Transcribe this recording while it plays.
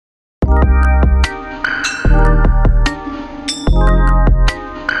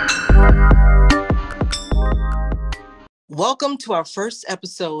Welcome to our first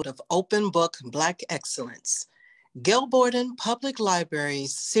episode of Open Book Black Excellence, Gail Borden Public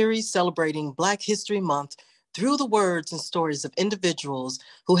Library's series celebrating Black History Month through the words and stories of individuals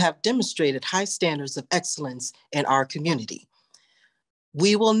who have demonstrated high standards of excellence in our community.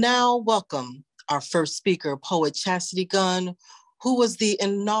 We will now welcome our first speaker, poet Chasity Gunn, who was the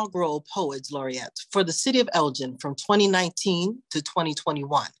inaugural Poet Laureate for the City of Elgin from 2019 to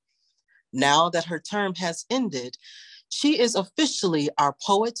 2021. Now that her term has ended, she is officially our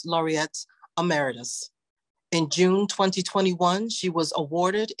Poet Laureate Emeritus. In June 2021, she was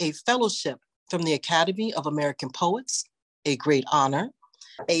awarded a fellowship from the Academy of American Poets, a great honor,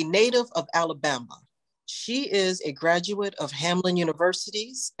 a native of Alabama. She is a graduate of Hamline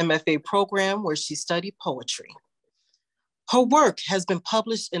University's MFA program where she studied poetry. Her work has been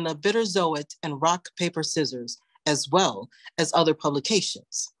published in the Bitterzoet and Rock, Paper, Scissors, as well as other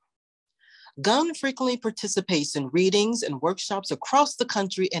publications. Gunn frequently participates in readings and workshops across the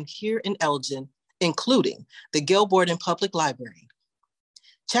country and here in Elgin, including the Gail Borden Public Library.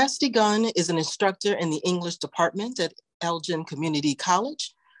 Chasity Gunn is an instructor in the English department at Elgin Community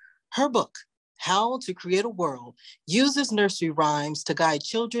College. Her book, How to Create a World, uses nursery rhymes to guide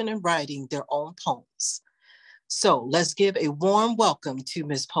children in writing their own poems. So let's give a warm welcome to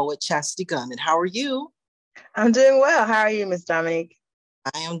Ms. Poet Chasity Gunn. And how are you? I'm doing well. How are you, Ms. Dominique?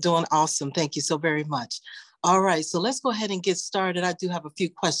 I am doing awesome. Thank you so very much. All right, so let's go ahead and get started. I do have a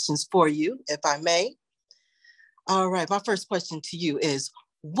few questions for you, if I may. All right, my first question to you is,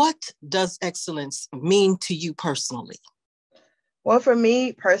 what does excellence mean to you personally? Well, for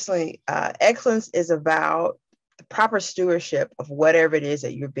me personally, excellence is about the proper stewardship of whatever it is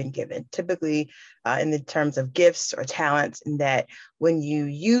that you've been given, typically in the terms of gifts or talents, and that when you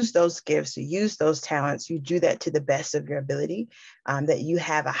use those gifts, you use those talents, you do that to the best of your ability, that you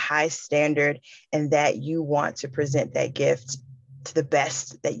have a high standard and that you want to present that gift to the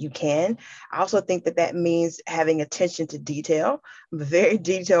best that you can. I also think that that means having attention to detail. I'm a very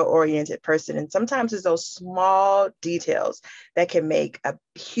detail-oriented person, and sometimes it's those small details that can make a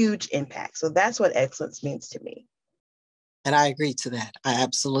huge impact. So that's what excellence means to me. And I agree to that. I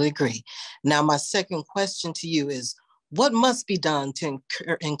absolutely agree. Now, my second question to you is, what must be done to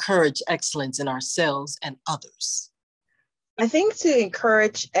encourage excellence in ourselves and others? I think to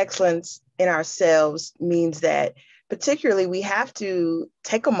encourage excellence in ourselves means that particularly we have to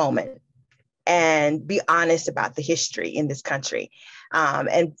take a moment and be honest about the history in this country.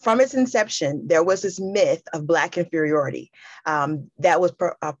 And from its inception, there was this myth of Black inferiority that was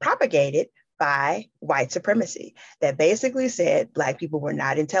propagated by white supremacy that basically said Black people were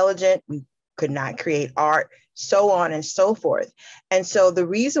not intelligent, we could not create art, so on and so forth. And so the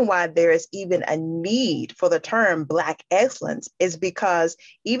reason why there is even a need for the term Black excellence is because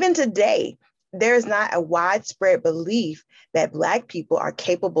even today, there is not a widespread belief that Black people are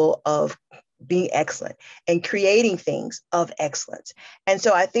capable of being excellent and creating things of excellence. And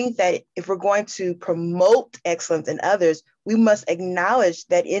so I think that if we're going to promote excellence in others, we must acknowledge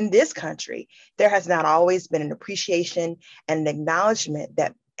that in this country, there has not always been an appreciation and an acknowledgement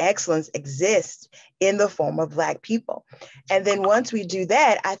that excellence exists in the form of Black people. And then once we do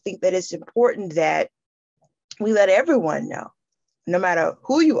that, I think that it's important that we let everyone know, no matter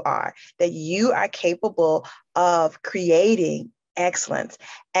who you are, that you are capable of creating excellence.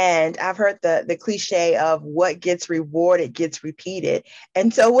 And I've heard the cliche of what gets rewarded gets repeated.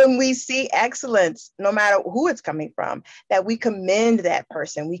 And so when we see excellence, no matter who it's coming from, that we commend that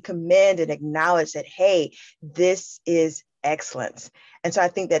person, we commend and acknowledge that, hey, this is excellence. And so I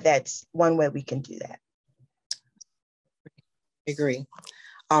think that that's one way we can do that. I agree.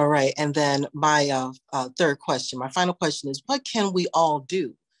 All right, and then my third question, my final question is, what can we all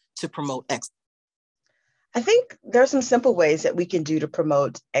do to promote excellence? I think there are some simple ways that we can do to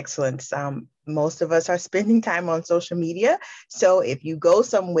promote excellence. Most of us are spending time on social media. So if you go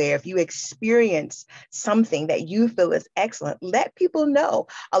somewhere, if you experience something that you feel is excellent, let people know.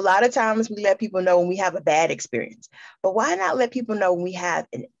 A lot of times we let people know when we have a bad experience, but why not let people know when we have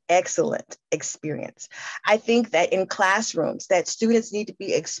an excellent experience? I think that in classrooms that students need to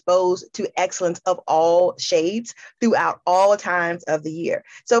be exposed to excellence of all shades throughout all times of the year.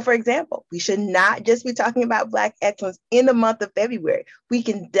 So for example, we should not just be talking about Black excellence in the month of February. We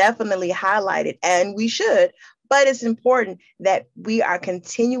can definitely highlight it, and we should, but it's important that we are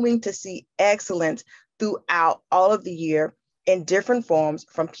continuing to see excellence throughout all of the year in different forms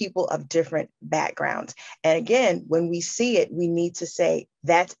from people of different backgrounds. And again, when we see it, we need to say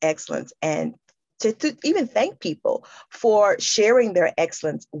that's excellence, and to even thank people for sharing their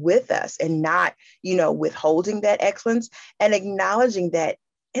excellence with us and not, withholding that excellence, and acknowledging that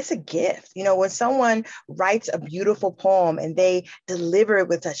it's a gift. You know, when someone writes a beautiful poem and they deliver it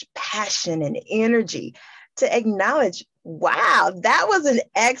with such passion and energy, to acknowledge, wow, that was an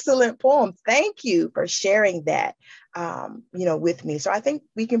excellent poem. Thank you for sharing that, with me. So I think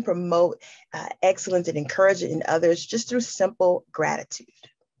we can promote excellence and encourage it in others just through simple gratitude.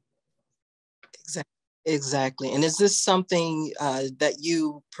 Exactly. Exactly. And is this something that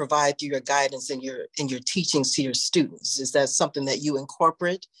you provide through your guidance and your teachings to your students? Is that something that you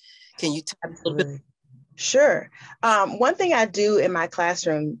incorporate? Can you tell me a little bit? Absolutely. Sure. One thing I do in my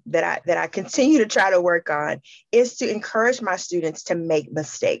classroom that I continue to try to work on is to encourage my students to make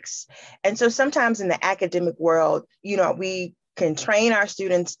mistakes. And so sometimes in the academic world, we can train our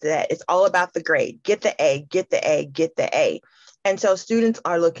students that it's all about the grade, get the A, get the A, get the A. And so students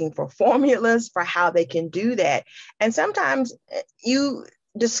are looking for formulas for how they can do that. And sometimes you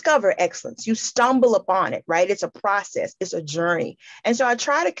discover excellence, you stumble upon it, right? It's a process, it's a journey. And so I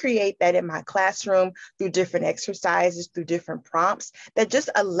try to create that in my classroom through different exercises, through different prompts that just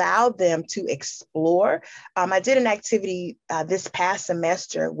allow them to explore. I did an activity this past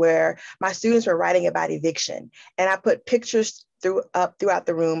semester where my students were writing about eviction, and I put pictures throughout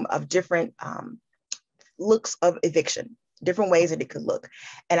the room of different looks of eviction, different ways that it could look.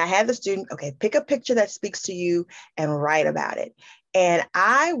 And I had the student, okay, pick a picture that speaks to you and write about it. And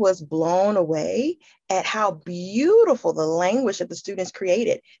I was blown away at how beautiful the language that the students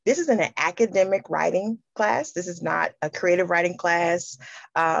created. This is an academic writing class. This is not a creative writing class.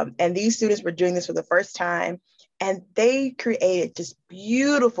 And these students were doing this for the first time. And they created just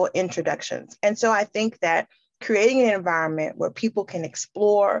beautiful introductions. And so I think that creating an environment where people can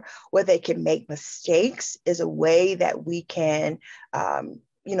explore, where they can make mistakes, is a way that we can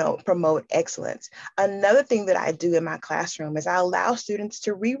promote excellence. Another thing that I do in my classroom is I allow students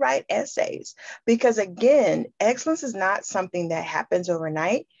to rewrite essays, because again, excellence is not something that happens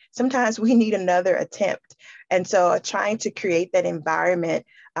overnight. Sometimes we need another attempt. And so trying to create that environment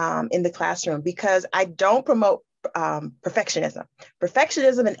in the classroom, because I don't promote perfectionism.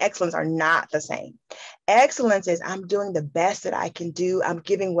 Perfectionism and excellence are not the same. Excellence is I'm doing the best that I can do. I'm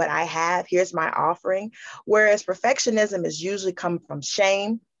giving what I have. Here's my offering. Whereas perfectionism is usually come from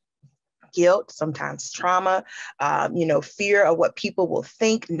shame, guilt, sometimes trauma, fear of what people will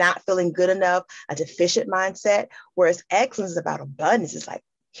think, not feeling good enough, a deficient mindset. Whereas excellence is about abundance. It's like,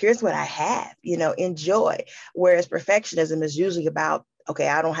 here's what I have, enjoy. Whereas perfectionism is usually about, okay,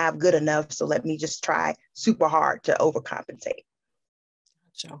 I don't have good enough, so let me just try super hard to overcompensate.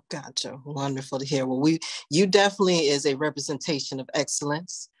 Gotcha. Wonderful to hear. Well, you definitely is a representation of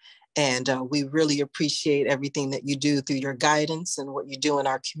excellence. And we really appreciate everything that you do through your guidance and what you do in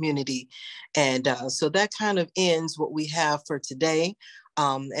our community. And so that kind of ends what we have for today.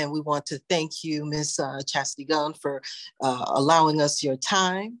 And we want to thank you, Ms. Chasity Gunn, for allowing us your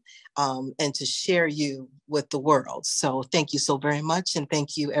time and to share you with the world. So thank you so very much. And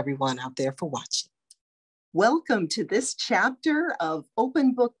thank you everyone out there for watching. Welcome to this chapter of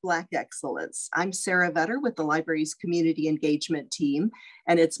Open Book Black Excellence. I'm Sarah Vetter with the library's community engagement team,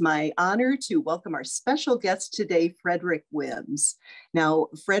 and it's my honor to welcome our special guest today, Frederick Wimms. Now,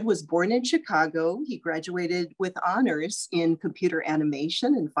 Fred was born in Chicago. He graduated with honors in computer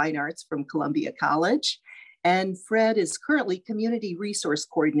animation and fine arts from Columbia College. And Fred is currently Community Resource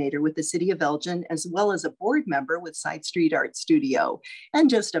Coordinator with the City of Elgin, as well as a board member with Side Street Art Studio, and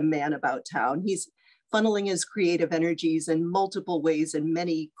just a man about town. He's funneling his creative energies in multiple ways and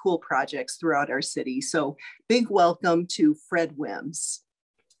many cool projects throughout our city. So big welcome to Fred Wimms.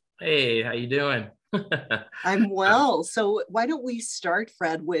 Hey, how you doing? I'm well. So why don't we start,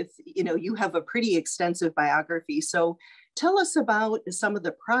 Fred, with, you have a pretty extensive biography. So tell us about some of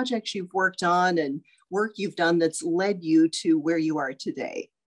the projects you've worked on and work you've done that's led you to where you are today.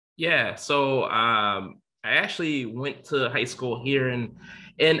 Yeah, so I actually went to high school here in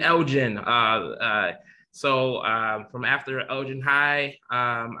Elgin. So from after Elgin High,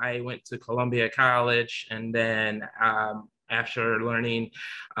 I went to Columbia College, and then after learning,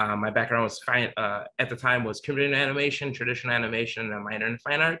 my background was at the time was computer animation, traditional animation, and a minor in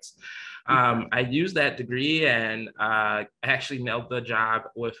fine arts. I used that degree and actually nailed the job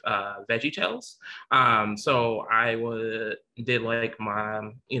with VeggieTales. So I did like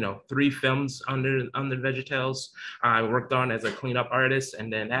my 3 films under VeggieTales. I worked on as a cleanup artist,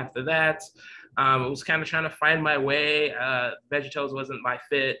 and then after that, I was kind of trying to find my way. VeggieTales wasn't my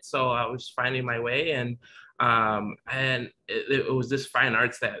fit, so I was finding my way, and it was this fine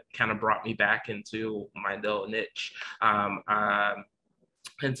arts that kind of brought me back into my little niche.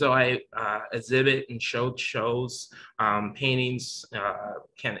 And so I exhibit and showed shows, paintings,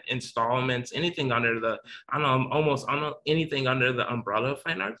 kind of installments, anything under the, I don't know, almost anything under the umbrella of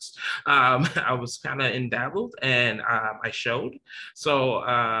fine arts. I was kind of dabbled, and I showed. So,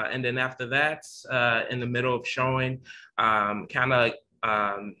 and then after that, in the middle of showing, kind of,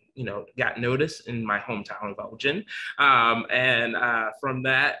 got noticed in my hometown of Elgin. And from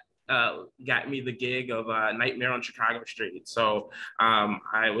that, got me the gig of Nightmare on Chicago Street. So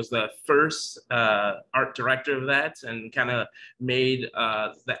I was the first art director of that, and kind of made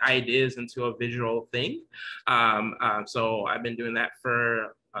the ideas into a visual thing. So I've been doing that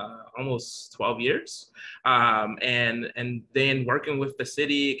for almost 12 years. And then working with the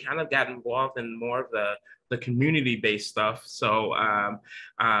city, kind of got involved in more of the community-based stuff. So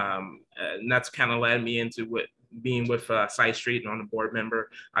and that's kind of led me into being with Side Street and on a board member.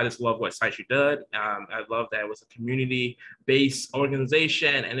 I just love what Side Street did. I love that it was a community-based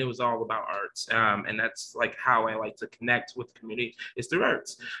organization, and it was all about arts. And that's like how I like to connect with the community, is through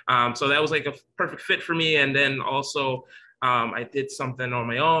arts. So that was like a perfect fit for me. And then also, I did something on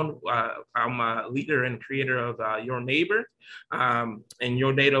my own. I'm a leader and creator of Your Neighbor. And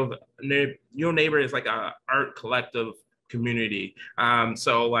Your Neighbor is like a art collective community.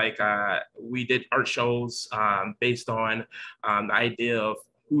 So like we did art shows based on the idea of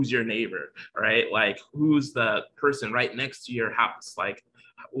who's your neighbor, right? Like who's the person right next to your house? Like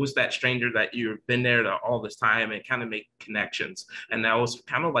who's that stranger that you've been there all this time, and kind of make connections. And that was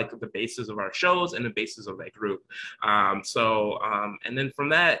kind of like the basis of our shows and the basis of that group. And then from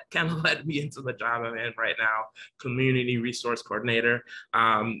that kind of led me into the job I'm in right now, community resource coordinator.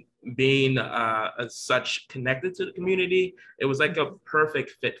 Being as such connected to the community, it was like a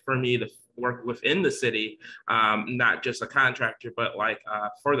perfect fit for me to work within the city, not just a contractor, but like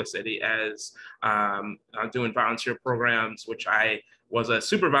for the city, as doing volunteer programs, which I was a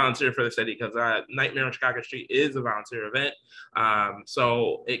super volunteer for the city, because Nightmare on Chicago Street is a volunteer event.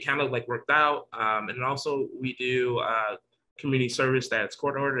 So it kind of like worked out. And also we do community service that's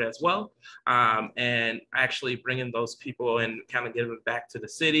court ordered as well. And actually bringing those people and kind of getting them back to the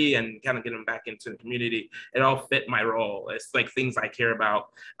city and kind of getting them back into the community. It all fit my role. It's like things I care about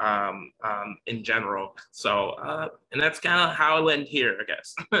in general. So, and that's kind of how I landed here, I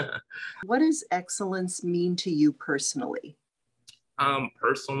guess. What does excellence mean to you personally?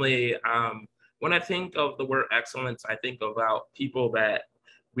 Personally, when I think of the word excellence, I think about people that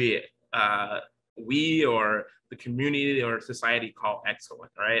we or the community or society call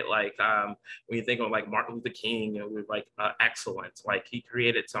excellent, right? Like when you think of like Martin Luther King, with like excellence, like he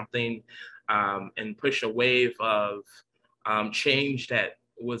created something and pushed a wave of change that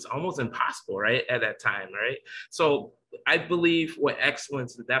was almost impossible, right, at that time, right? So I believe what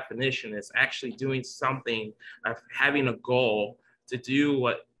excellence, the definition, is actually doing something, of having a goal to do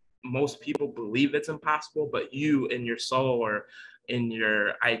what most people believe it's impossible, but you in your soul or in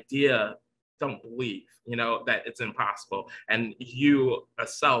your idea don't believe, that it's impossible, and you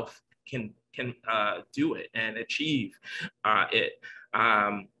yourself can do it and achieve it.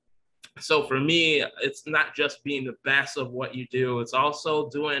 So for me, it's not just being the best of what you do, it's also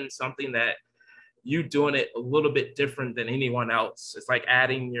doing something that you doing it a little bit different than anyone else. It's like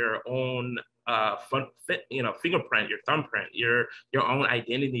adding your own fingerprint, your thumbprint, your own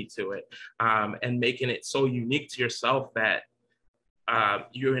identity to it, and making it so unique to yourself that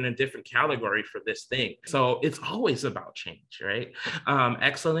you're in a different category for this thing. So it's always about change, right?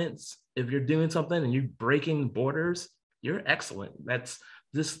 Excellence, if you're doing something and you're breaking borders, you're excellent.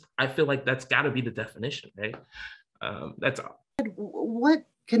 I feel like that's got to be the definition, right? That's all. What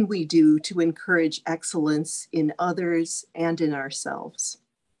can we do to encourage excellence in others and in ourselves?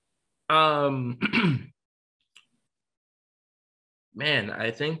 Man,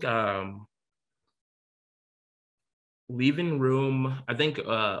 I think leaving room. I think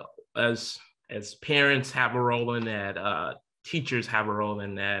as parents have a role in that, teachers have a role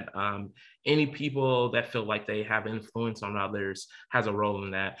in that. Any people that feel like they have influence on others has a role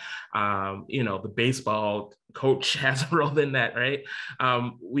in that. The baseball coach has a role in that, right?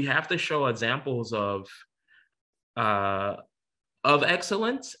 We have to show examples of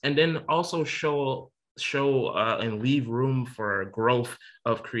excellence, and then also show and leave room for growth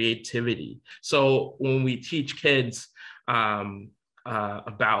of creativity. So when we teach kids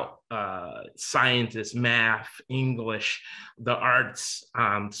about science, math, English, the arts,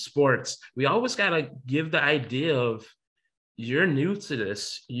 sports, we always got to give the idea of, you're new to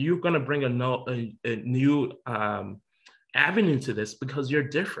this, you're going to bring a new avenue to this, because you're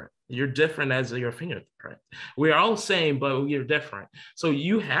different. You're different as your fingerprint. We're all the same, but we're different. So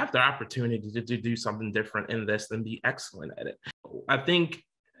you have the opportunity to do something different in this and be excellent at it. I think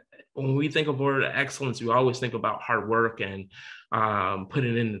when we think of word excellence, we always think about hard work and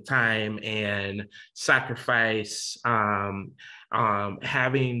putting in the time and sacrifice, having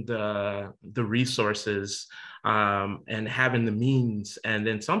the resources, and having the means. And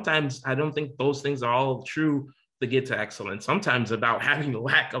then sometimes I don't think those things are all true to get to excellence. Sometimes about having the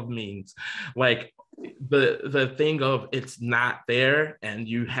lack of means, like the thing of it's not there and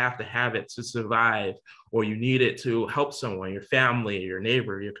you have to have it to survive, or you need it to help someone, your family, your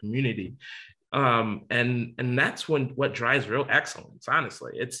neighbor, your community. And that's what drives real excellence.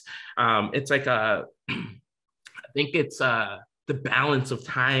 Honestly, it's like I think it's the balance of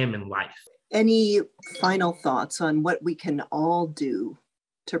time and life. Any final thoughts on what we can all do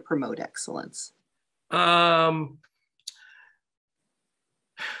to promote excellence?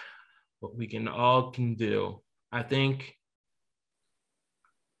 What we all can do, I think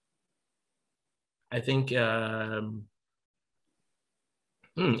it's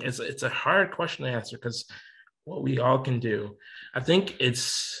a hard question to answer, because what we all can do, I think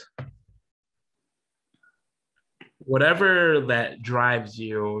it's whatever that drives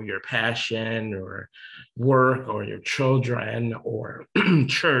you, your passion or work or your children or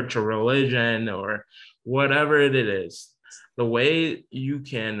church or religion or whatever it is, the way you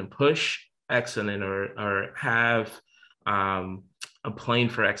can push excellence or have a plane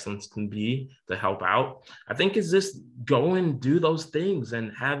for excellence can be to help out, I think, is just go and do those things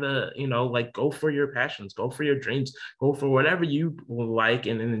and have like go for your passions, go for your dreams, go for whatever you like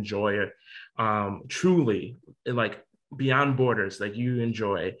and enjoy, truly, like beyond borders that you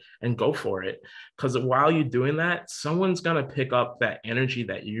enjoy, and go for it. Because while you're doing that, someone's going to pick up that energy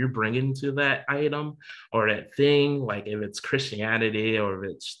that you're bringing to that item or that thing, like if it's Christianity or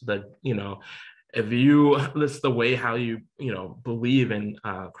if it's if you that's the way how you believe in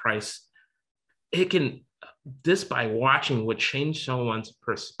Christ. It can, this by watching, would change someone's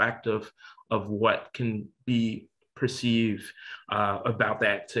perspective of what can be perceived about the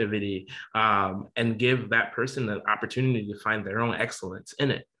activity, and give that person an opportunity to find their own excellence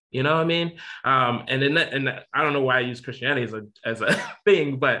in it. You know what I mean? And I don't know why I use Christianity as a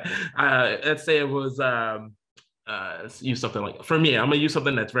thing, but let's say it was use something like, for me, I'm gonna use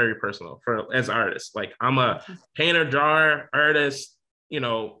something that's very personal as artists. Like, I'm a painter, drawer, artist.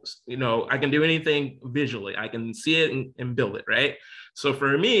 I can do anything visually. I can see it and build it, right? So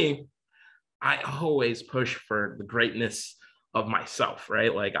for me, I always push for the greatness of myself,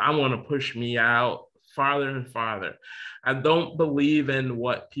 right? Like, I want to push me out farther and farther. I don't believe in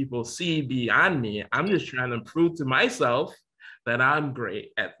what people see beyond me. I'm just trying to prove to myself that I'm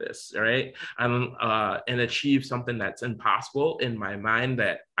great at this, right? And achieve something that's impossible in my mind,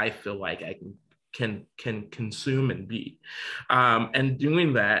 that I feel like I can consume and be. And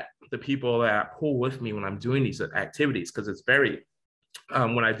doing that, the people that pull with me when I'm doing these activities, because it's very,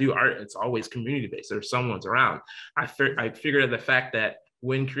 when I do art, it's always community based. There's someone's around. I figure the fact that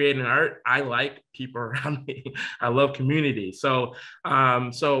when creating art, I like people around me. I love community. So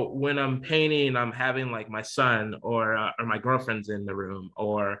when I'm painting, I'm having like my son or my girlfriend's in the room,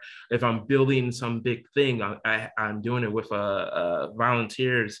 or if I'm building some big thing, I'm doing it with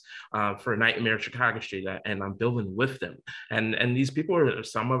volunteers for Nightmare Chicago Street, and I'm building with them. And these people are,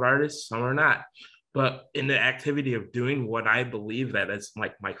 some are artists, some are not. But in the activity of doing what I believe that is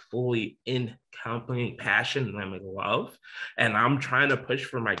like my fully encompassing passion and my love, and I'm trying to push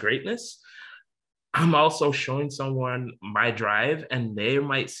for my greatness, I'm also showing someone my drive, and they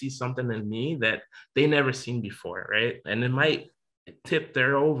might see something in me that they never seen before, right? And it might tip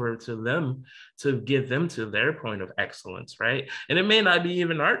their over to them to give them to their point of excellence, right? And it may not be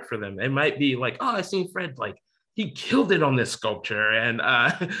even art for them. It might be like, oh, I seen Fred, like, he killed it on this sculpture, and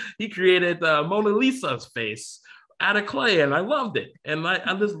he created Mona Lisa's face out of clay, and I loved it. And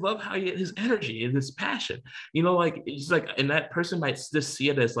I just love how his energy and his passion, like, it's like, and that person might just see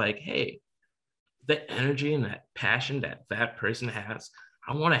it as like, hey, the energy and that passion that person has,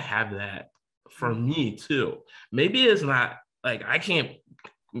 I want to have that for me too. Maybe it's not like,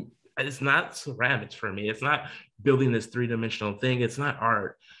 it's not ceramics for me. It's not building this three-dimensional thing. It's not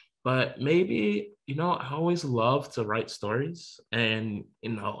art. But maybe, I always love to write stories, and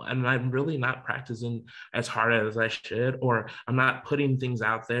I'm really not practicing as hard as I should, or I'm not putting things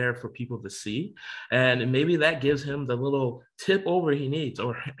out there for people to see. And maybe that gives him the little tip over he needs,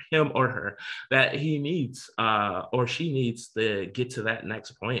 or him or her, that he needs, or she needs to get to that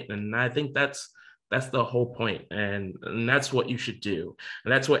next point. And I think that's That's the whole point. And that's what you should do.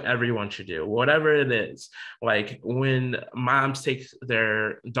 And that's what everyone should do, whatever it is. Like when moms take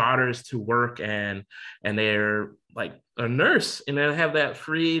their daughters to work and they're like a nurse and they have that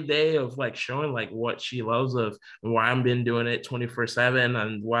free day of like showing like what she loves of why I've been doing it 24/7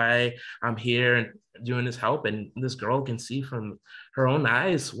 and why I'm here and doing this help. And this girl can see from her own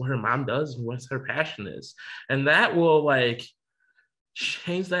eyes what her mom does and what her passion is. And that will like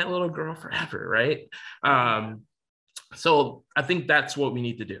change that little girl forever, right? So I think that's what we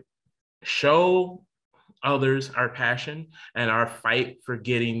need to do. Show others our passion and our fight for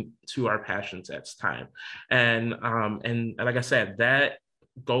getting to our passions at time. And like I said, that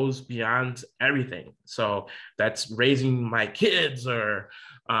goes beyond everything. So that's raising my kids or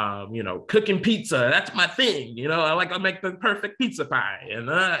cooking pizza. That's my thing. I like to make the perfect pizza pie and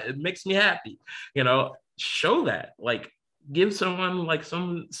it makes me happy. Show that, like, give someone like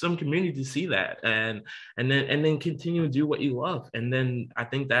some community to see that and then continue to do what you love. And then I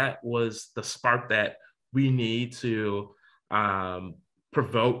think that was the spark that we need to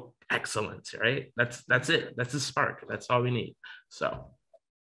provoke excellence, right? That's it. That's the spark. That's all we need. So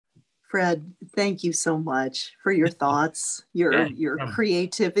Fred, thank you so much for your thoughts, your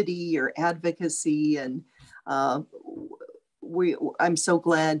creativity, your advocacy, and I'm so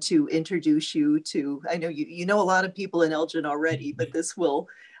glad to introduce you to, I know you know a lot of people in Elgin already, but this will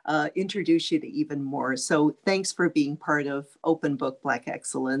introduce you to even more. So thanks for being part of Open Book Black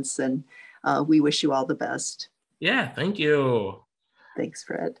Excellence, and we wish you all the best. Yeah, thank you. Thanks,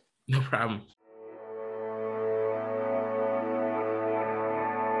 Fred. No problem.